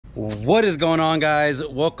What is going on, guys?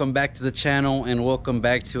 Welcome back to the channel and welcome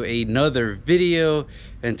back to another video.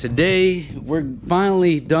 And today we're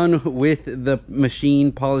finally done with the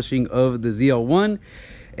machine polishing of the ZL1,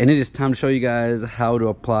 and it is time to show you guys how to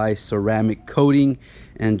apply ceramic coating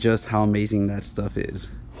and just how amazing that stuff is.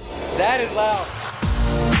 That is loud.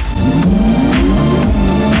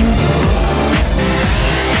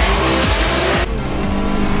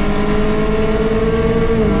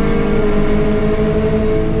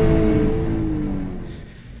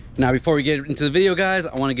 Now, before we get into the video, guys,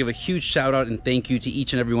 I want to give a huge shout out and thank you to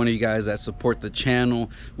each and every one of you guys that support the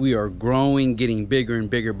channel. We are growing, getting bigger and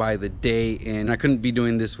bigger by the day, and I couldn't be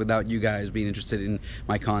doing this without you guys being interested in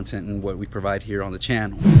my content and what we provide here on the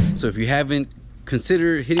channel. So if you haven't,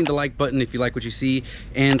 consider hitting the like button if you like what you see,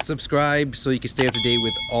 and subscribe so you can stay up to date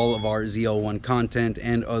with all of our ZL1 content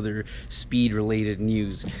and other speed related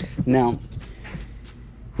news. Now,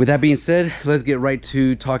 with that being said, let's get right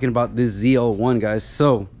to talking about this ZL1, guys.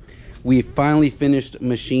 So we finally finished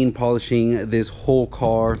machine polishing this whole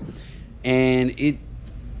car, and it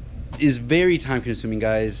is very time consuming,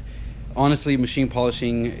 guys. Honestly, machine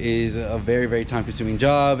polishing is a very time consuming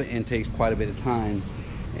job and takes quite a bit of time.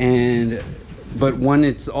 But when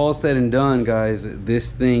it's all said and done, guys,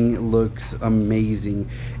 this thing looks amazing.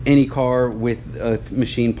 Any car with a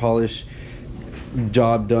machine polish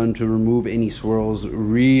job done to remove any swirls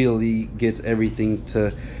really gets everything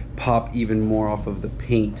to pop even more off of the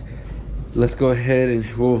paint. Let's go ahead and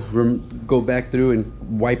we'll go back through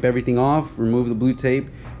and wipe everything off, remove the blue tape,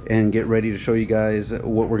 and get ready to show you guys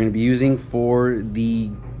what we're going to be using for the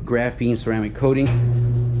graphene ceramic coating.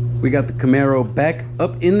 We got the Camaro back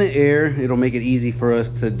up in the air. It'll make it easy for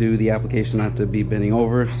us to do the application, not to be bending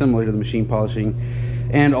over, similar to the machine polishing,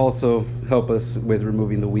 and also help us with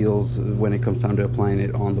removing the wheels when it comes time to applying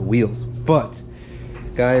it on the wheels. But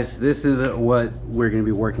guys, this is what we're going to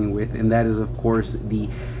be working with, and that is of course the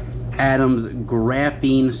Adams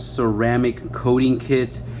Graphene ceramic coating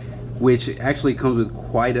kit, which actually comes with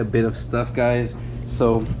quite a bit of stuff, guys.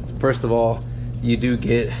 So first of all, you do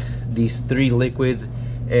get these 3 liquids,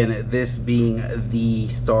 and this being the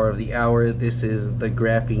star of the hour, this is the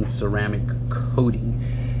graphene ceramic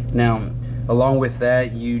coating. Now, along with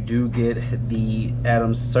that, you do get the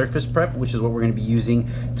Adams surface prep, which is what we're going to be using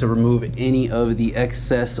to remove any of the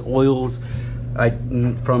excess oils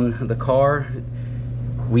from the car.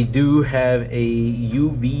 We do have a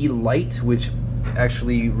UV light, which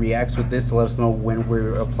actually reacts with this to let us know when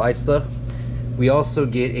we're applied stuff. We also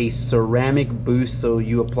get a ceramic boost, so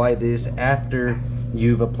you apply this after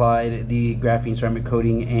you've applied the graphene ceramic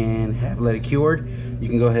coating and have let it cured. You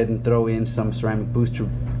can go ahead and throw in some ceramic boost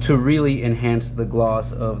to really enhance the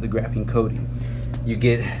gloss of the graphene coating. You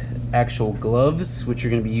get actual gloves, which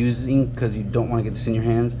you're going to be using because you don't want to get this in your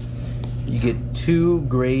hands. You get 2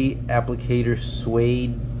 gray applicator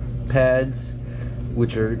suede pads,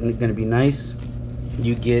 which are going to be nice.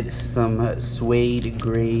 You get some suede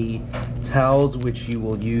gray towels, which you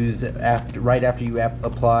will use right after you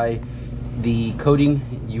apply the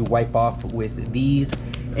coating. You wipe off with these,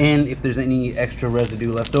 and if there's any extra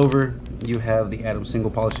residue left over, you have the Adams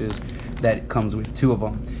single polishes that comes with 2 of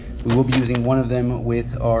them. We will be using 1 of them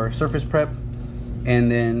with our surface prep, and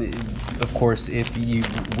then of course if you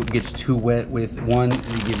gets too wet with one,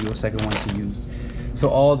 we give you a second one to use. So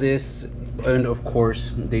all this, and of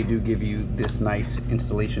course they do give you this nice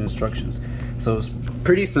installation instructions. So it's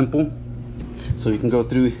pretty simple. So you can go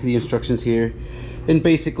through the instructions here, and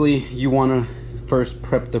basically you want to first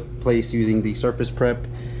prep the place using the surface prep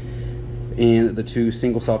and the 2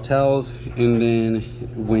 single soft towels, and then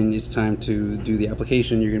when it's time to do the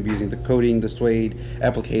application, you're going to be using the coating, the suede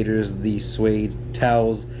applicators, the suede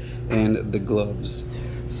towels, and the gloves.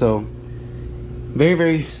 So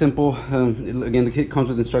very simple. Again, the kit comes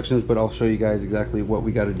with instructions, but I'll show you guys exactly what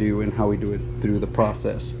we got to do and how we do it through the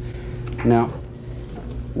process. Now,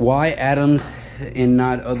 why Adams and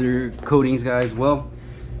not other coatings, guys? Well,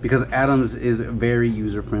 because Adams is very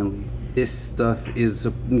user friendly. This stuff is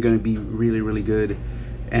going to be really good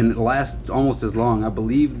and last almost as long. I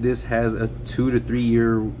believe this has a 2 to 3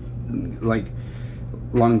 year like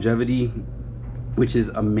longevity, which is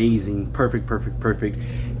amazing. Perfect,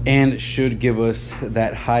 and should give us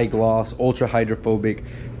that high gloss, ultra hydrophobic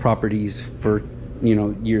properties for, you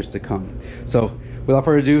know, years to come. So without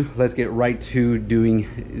further ado, let's get right to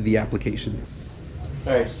doing the application.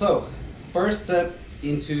 All right, so first step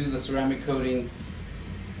into the ceramic coating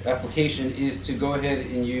application is to go ahead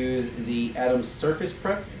and use the Adams surface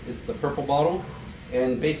prep. It's the purple bottle,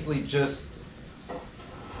 and basically just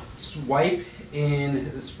swipe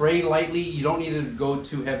and spray lightly. You don't need to go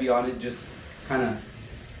too heavy on it, just kind of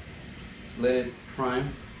let it prime.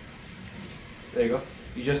 There you go.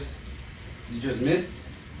 You just mist,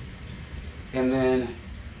 and then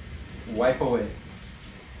wipe away.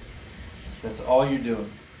 That's all you're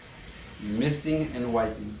doing. You're misting and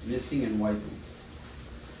wiping, misting and wiping.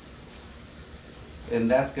 And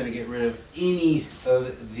that's going to get rid of any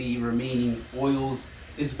of the remaining oils.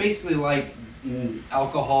 It's basically like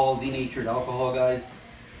alcohol, denatured alcohol, guys.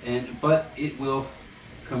 But it will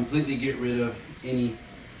completely get rid of any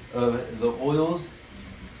of the oils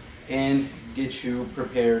and get you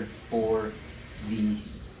prepared for the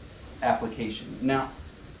application. Now,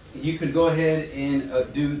 you could go ahead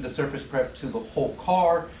and do the surface prep to the whole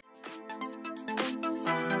car.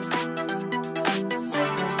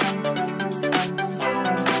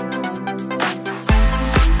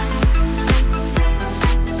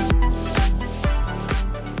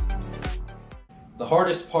 The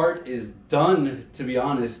hardest part is done, to be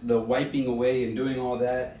honest. The wiping away and doing all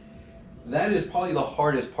that, that is probably the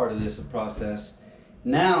hardest part of this process.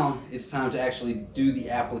 Now it's time to actually do the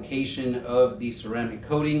application of the ceramic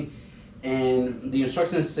coating, and the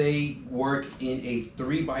instructions say work in a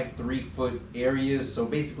 3 by 3 foot area. So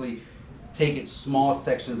basically take it small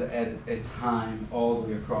sections at a time all the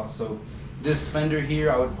way across. So this fender here,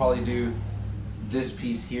 I would probably do this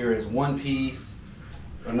piece here as one piece,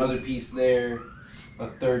 another piece there, a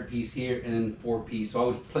third piece here, and then 4 pieces. So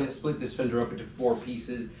I would split this fender up into 4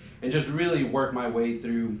 pieces and just really work my way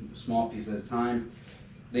through small pieces at a time.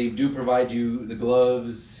 They do provide you the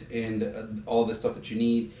gloves and all the stuff that you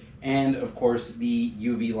need, and of course the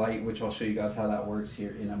UV light, which I'll show you guys how that works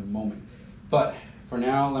here in a moment. But for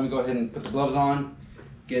now, let me go ahead and put the gloves on,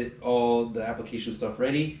 get all the application stuff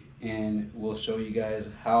ready, and we'll show you guys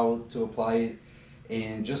how to apply it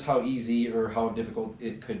and just how easy or how difficult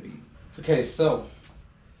it could be. Okay, so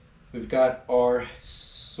we've got our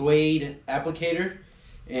suede applicator,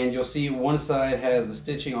 and you'll see one side has the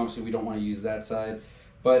stitching. Obviously we don't want to use that side,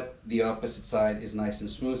 but the opposite side is nice and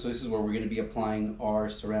smooth. So this is where we're going to be applying our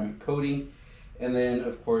ceramic coating. And then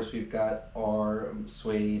of course we've got our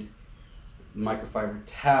suede microfiber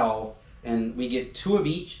towel, and we get 2 of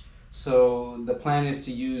each. So the plan is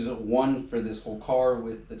to use one for this whole car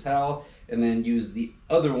with the towel, and then use the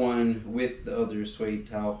other one with the other suede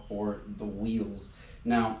towel for the wheels.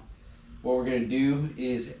 Now, what we're going to do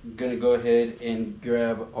is going to go ahead and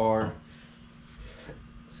grab our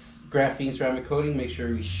graphene ceramic coating. Make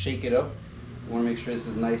sure we shake it up. We want to make sure this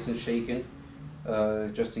is nice and shaken,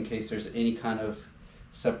 just in case there's any kind of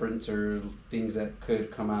separates or things that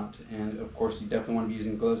could come out. And of course you definitely want to be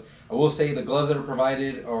using gloves. I will say the gloves that are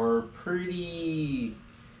provided are pretty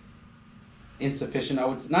insufficient.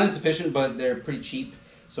 Not insufficient, but they're pretty cheap.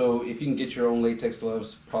 So if you can get your own latex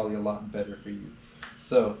gloves, probably a lot better for you.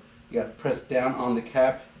 So you got to press down on the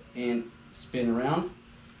cap and spin around,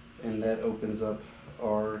 and that opens up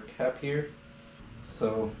our cap here.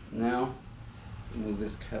 So now move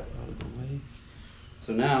this cap out of the way.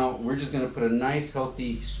 So now we're just going to put a nice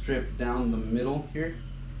healthy strip down the middle here.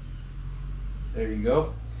 There you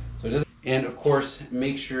go. So it doesn't, and of course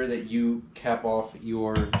make sure that you cap off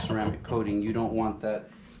your ceramic coating. You don't want that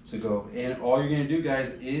to go. And all you're going to do,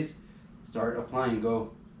 guys, is start applying.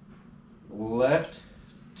 Go left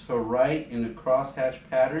to right in a crosshatch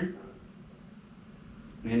pattern,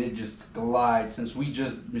 and it just glides. Since we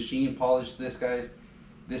just machine polished this, guys,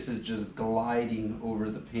 this is just gliding over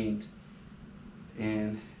the paint,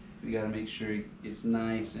 and we got to make sure it's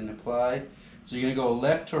nice and applied. So you're gonna go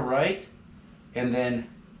left to right and then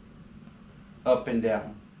up and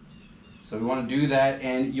down. So we want to do that,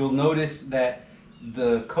 and you'll notice that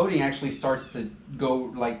the coating actually starts to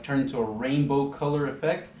go turn to a rainbow color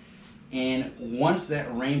effect. And once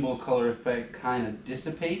that rainbow color effect kind of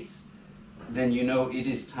dissipates, then you know it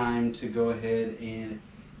is time to go ahead and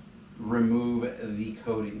remove the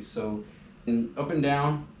coating. So up and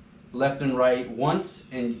down, left and right once,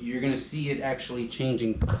 and you're going to see it actually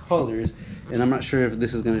changing colors. And I'm not sure if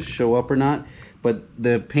this is going to show up or not, but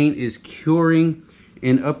the paint is curing,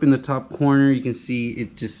 and up in the top corner you can see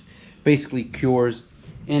it just basically cures.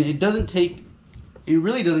 And it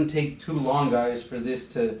really doesn't take too long, guys, for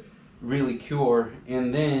this to really cure.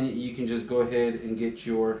 And then you can just go ahead and get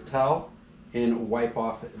your towel and wipe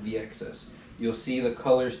off the excess. You'll see the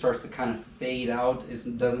color starts to kind of fade out.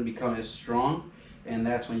 It doesn't become as strong, and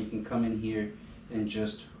that's when you can come in here and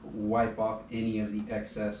just wipe off any of the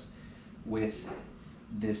excess with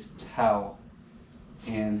this towel,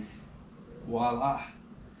 and voila,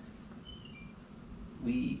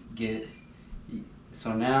 we get.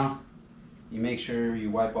 So now you make sure you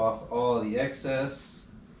wipe off all the excess,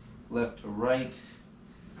 left to right,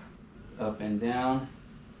 up and down,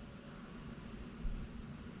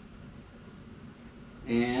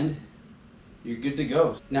 and you're good to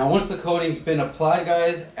go. Now once the coating's been applied,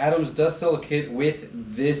 guys, Adams does sell a kit with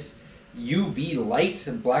this UV light,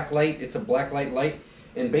 black light. It's a black light,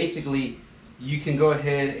 and basically you can go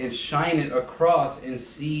ahead and shine it across and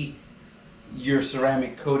see your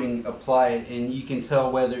ceramic coating applied, and you can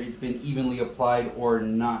tell whether it's been evenly applied or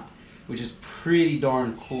not, which is pretty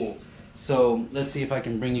darn cool. So let's see if I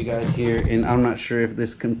can bring you guys here, and I'm not sure if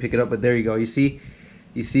this can pick it up, but there you go. You see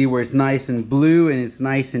where it's nice and blue and it's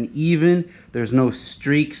nice and even. There's no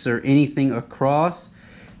streaks or anything across.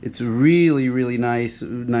 It's really nice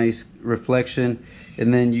reflection.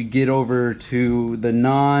 And then you get over to the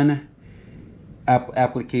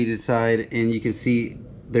non-applicated side, and you can see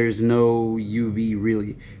there's no UV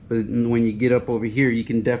really. But when you get up over here, you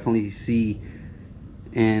can definitely see,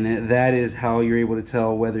 and that is how you're able to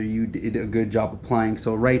tell whether you did a good job applying.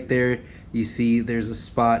 So right there, you see there's a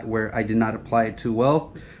spot where I did not apply it too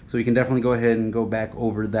well. So you can definitely go ahead and go back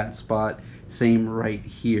over that spot. Same right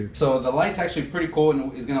here. So the light's actually pretty cool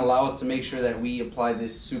and is gonna allow us to make sure that we apply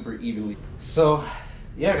this super evenly. So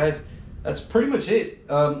yeah, guys, that's pretty much it.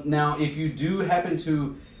 Now, if you do happen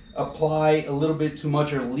to apply a little bit too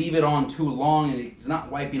much or leave it on too long and it's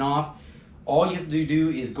not wiping off, all you have to do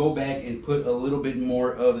is go back and put a little bit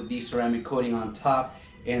more of the ceramic coating on top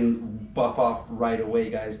and buff off right away,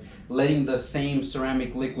 guys. Letting the same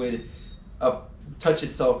ceramic liquid touch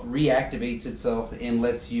itself reactivates itself and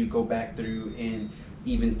lets you go back through and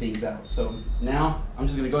even things out. So now I'm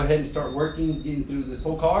just gonna go ahead and start working, getting through this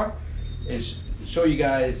whole car and show you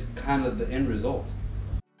guys kind of the end result.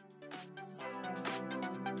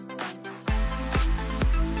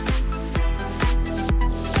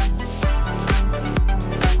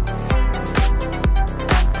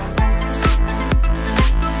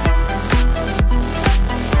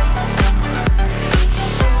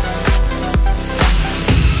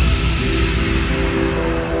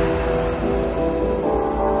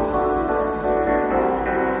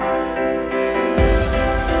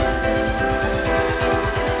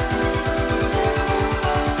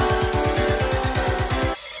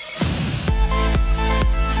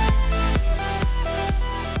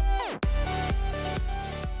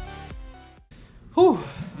 Whew.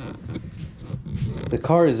 The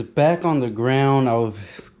car is back on the ground. I've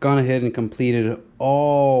gone ahead and completed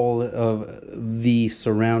all of the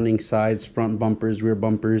surrounding sides, front bumpers, rear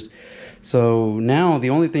bumpers. So now the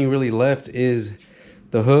only thing really left is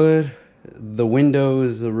the hood, the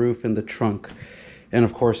windows, the roof, and the trunk, and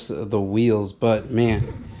of course the wheels. But man,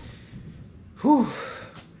 whew,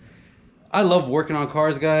 I love working on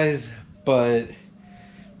cars, guys, but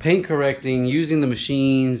paint correcting, using the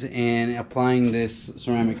machines and applying this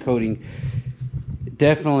ceramic coating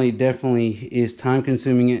definitely is time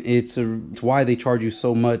consuming. It's why they charge you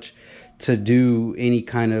so much to do any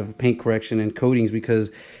kind of paint correction and coatings, because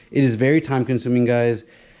it is very time consuming, guys.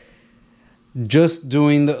 Just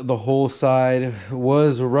doing the whole side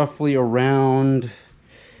was roughly around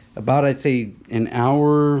about, I'd say, an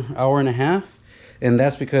hour and a half, and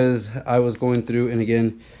that's because I was going through and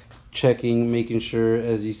again checking, making sure,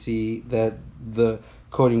 as you see, that the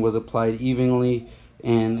coating was applied evenly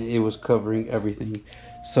and it was covering everything.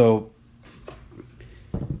 So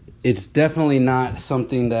it's definitely not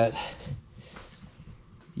something that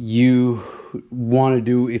you want to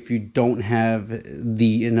do if you don't have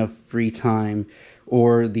the enough free time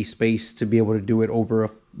or the space to be able to do it over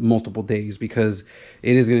multiple days, because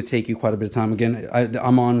it is going to take you quite a bit of time. Again,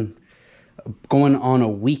 I'm going on a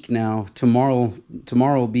week now. Tomorrow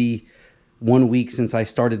will be 1 week since I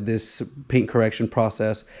started this paint correction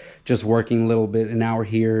process, just working a little bit, an hour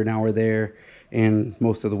here, an hour there, and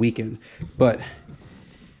most of the weekend. But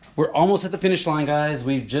we're almost at the finish line, guys.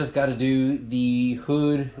 We've just got to do the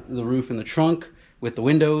hood, the roof, and the trunk with the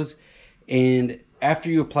windows. And after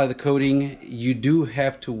you apply the coating, you do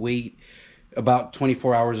have to wait about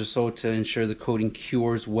 24 hours or so to ensure the coating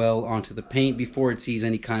cures well onto the paint before it sees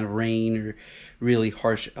any kind of rain or really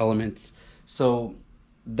harsh elements. So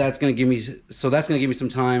that's gonna give me some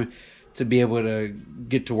time to be able to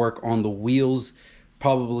get to work on the wheels,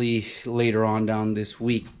 probably later on down this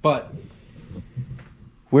week. But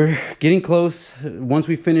we're getting close. Once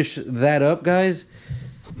we finish that up, guys,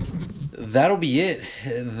 that'll be it.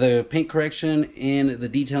 The paint correction and the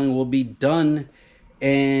detailing will be done,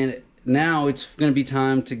 and now it's gonna be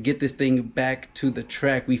time to get this thing back to the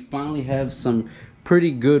track. We finally have some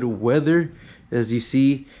pretty good weather, as you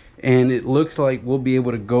see, and it looks like we'll be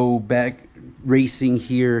able to go back racing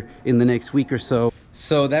here in the next week or so.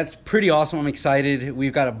 So that's pretty awesome. I'm excited.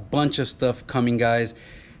 We've got a bunch of stuff coming, guys.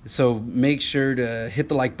 So make sure to hit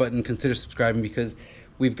the like button, consider subscribing, because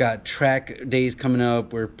We've got track days coming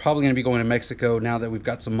up. We're probably gonna be going to Mexico now that we've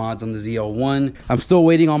got some mods on the ZL1. I'm still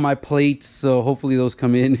waiting on my plates, so hopefully those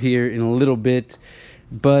come in here in a little bit.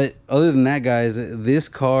 But other than that, guys, this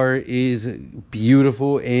car is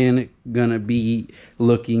beautiful and gonna be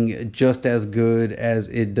looking just as good as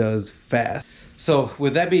it does fast. So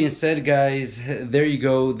with that being said, guys, there you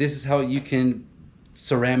go. This is how you can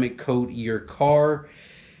ceramic coat your car.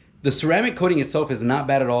 The ceramic coating itself is not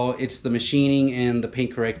bad at all. It's the machining and the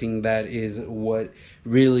paint correcting that is what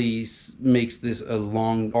really makes this a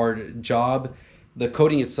long, hard job. The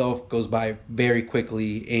coating itself goes by very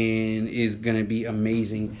quickly and is gonna be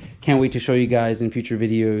amazing. Can't wait to show you guys in future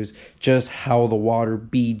videos just how the water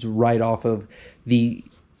beads right off of the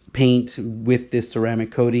paint with this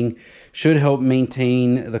ceramic coating. Should help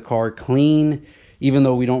maintain the car clean. Even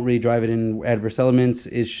though we don't really drive it in adverse elements,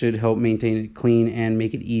 it should help maintain it clean and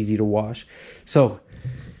make it easy to wash. So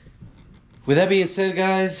with that being said,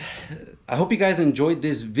 guys, I hope you guys enjoyed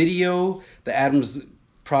this video. The Adams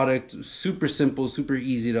product, super simple, super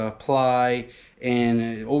easy to apply,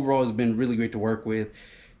 and overall has been really great to work with,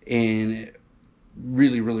 and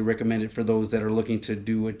really recommend it for those that are looking to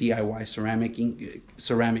do a DIY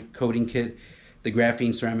ceramic coating kit. The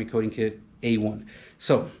Graphene ceramic coating kit, A1.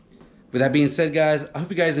 So with that being said, guys, I hope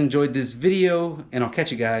you guys enjoyed this video, and I'll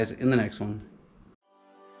catch you guys in the next one.